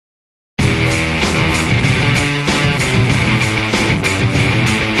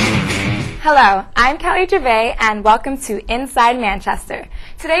Hello, I'm Kelly Gervais and welcome to Inside Manchester.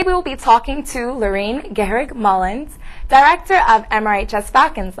 Today we will be talking to Lorraine Gehrig-Mullins, Director of MRHS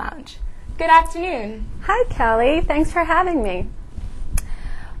Falcons Lounge. Good afternoon. Hi Kelly, thanks for having me.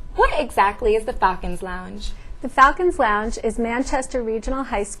 What exactly is the Falcons Lounge? The Falcons Lounge is Manchester Regional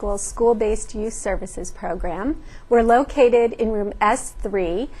High School's school-based youth services program. We're located in room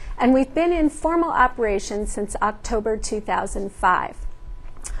S3 and we've been in formal operation since October 2005.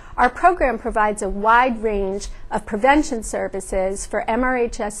 Our program provides a wide range of prevention services for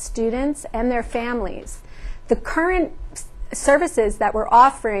MRHS students and their families. The current services that we're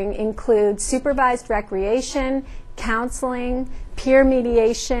offering include supervised recreation, counseling, peer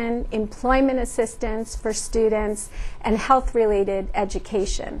mediation, employment assistance for students, and health-related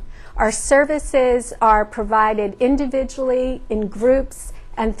education. Our services are provided individually, in groups,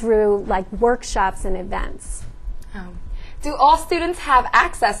 and through workshops and events. Do all students have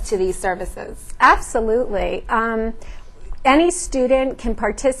access to these services? Absolutely. Any student can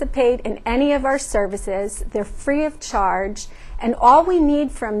participate in any of our services. They're free of charge, and all we need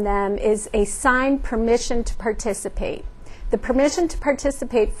from them is a signed permission to participate. The permission to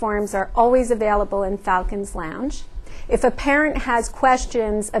participate forms are always available in Falcons Lounge. If a parent has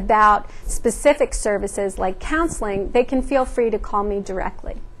questions about specific services like counseling, they can feel free to call me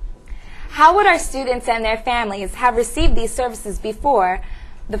directly. How would our students and their families have received these services before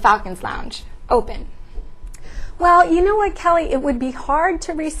the Falcons Lounge opened? Well, you know what, Kelly? It would be hard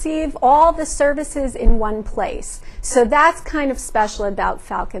to receive all the services in one place. So that's kind of special about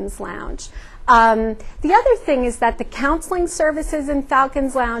Falcons Lounge. The other thing is that the counseling services in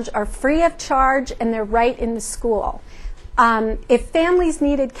Falcons Lounge are free of charge and they're right in the school. If families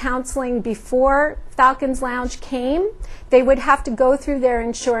needed counseling before Falcons Lounge came, they would have to go through their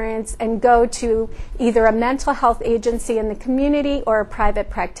insurance and go to either a mental health agency in the community or a private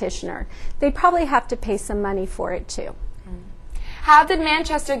practitioner. They'd probably have to pay some money for it too. How did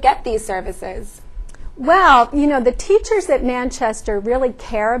Manchester get these services? Well, you know, the teachers at Manchester really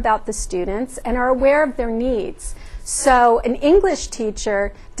care about the students and are aware of their needs. So an English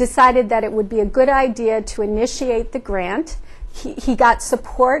teacher decided that it would be a good idea to initiate the grant. He got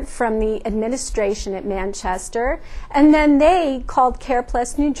support from the administration at Manchester, and then they called Care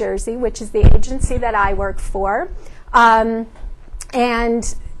Plus New Jersey, which is the agency that I work for,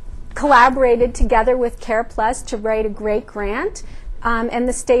 and collaborated together with Care Plus to write a great grant, and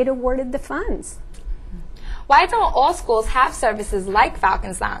the state awarded the funds. Why don't all schools have services like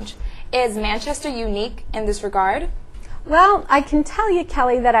Falcons Lounge? Is Manchester unique in this regard? Well, I can tell you,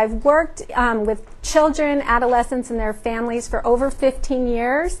 Kelly, that I've worked with children, adolescents, and their families for over 15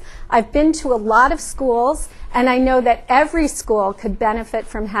 years. I've been to a lot of schools, and I know that every school could benefit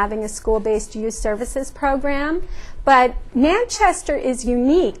from having a school-based youth services program. But Manchester is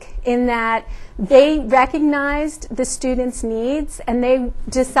unique in that they recognized the students' needs and they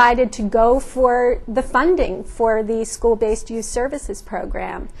decided to go for the funding for the school-based youth services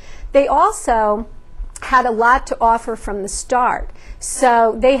program. They also had a lot to offer from the start.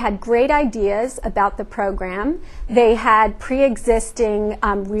 So they had great ideas about the program. They had pre-existing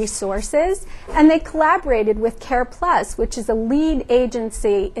resources, and they collaborated with Care Plus, which is a lead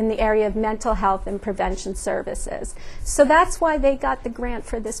agency in the area of mental health and prevention services. So that's why they got the grant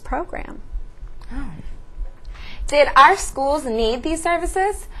for this program. Oh. Did our schools need these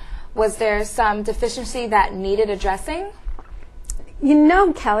services? Was there some deficiency that needed addressing? You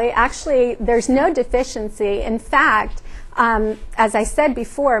know, Kelly, actually, there's no deficiency. In fact, as I said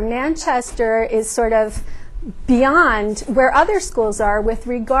before, Manchester is sort of beyond where other schools are with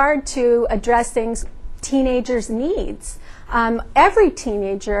regard to addressing teenagers' needs. Every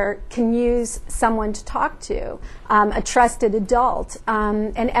teenager can use someone to talk to, a trusted adult,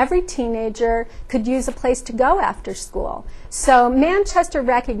 and every teenager could use a place to go after school. So Manchester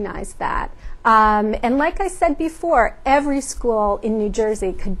recognized that. And like I said before, every school in New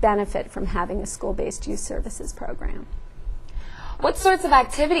Jersey could benefit from having a school-based youth services program. What sorts of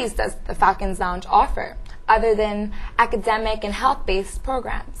activities does the Falcons Lounge offer, other than academic and health-based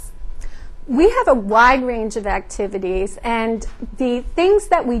programs? We have a wide range of activities, and the things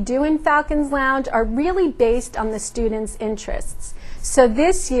that we do in Falcons Lounge are really based on the students' interests. So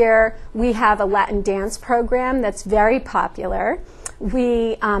this year, we have a Latin dance program that's very popular.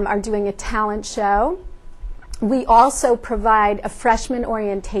 We are doing a talent show. We also provide a freshman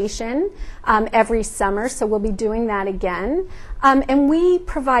orientation every summer, so we'll be doing that again. And we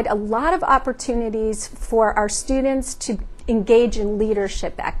provide a lot of opportunities for our students to engage in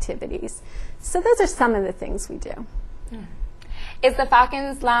leadership activities. So those are some of the things we do. Is the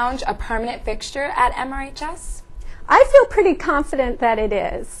Falcons Lounge a permanent fixture at MRHS? I feel pretty confident that it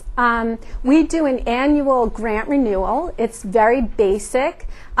is. We do an annual grant renewal. It's very basic,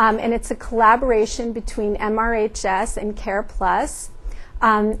 and it's a collaboration between MRHS and Care Plus.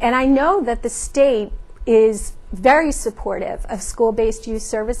 And I know that the state is very supportive of school-based youth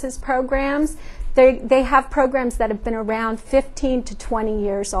services programs. They have programs that have been around 15 to 20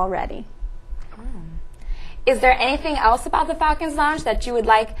 years already. Is there anything else about the Falcons Lounge that you would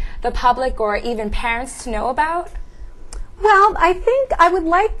like the public or even parents to know about? Well, I think I would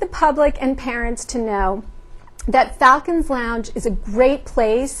like the public and parents to know that Falcons Lounge is a great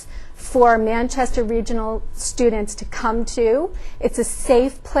place for Manchester Regional students to come to. It's a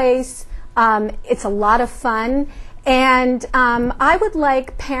safe place. It's a lot of fun. And I would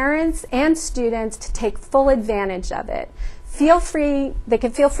like parents and students to take full advantage of it. They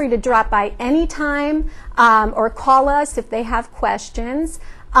can feel free to drop by anytime or call us if they have questions,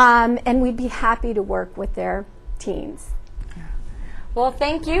 and we'd be happy to work with their teens. Well,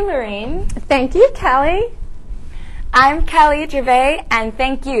 thank you, Lorraine. Thank you, Kelly. I'm Kelly Gervais, and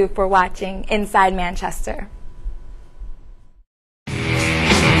thank you for watching Inside Manchester.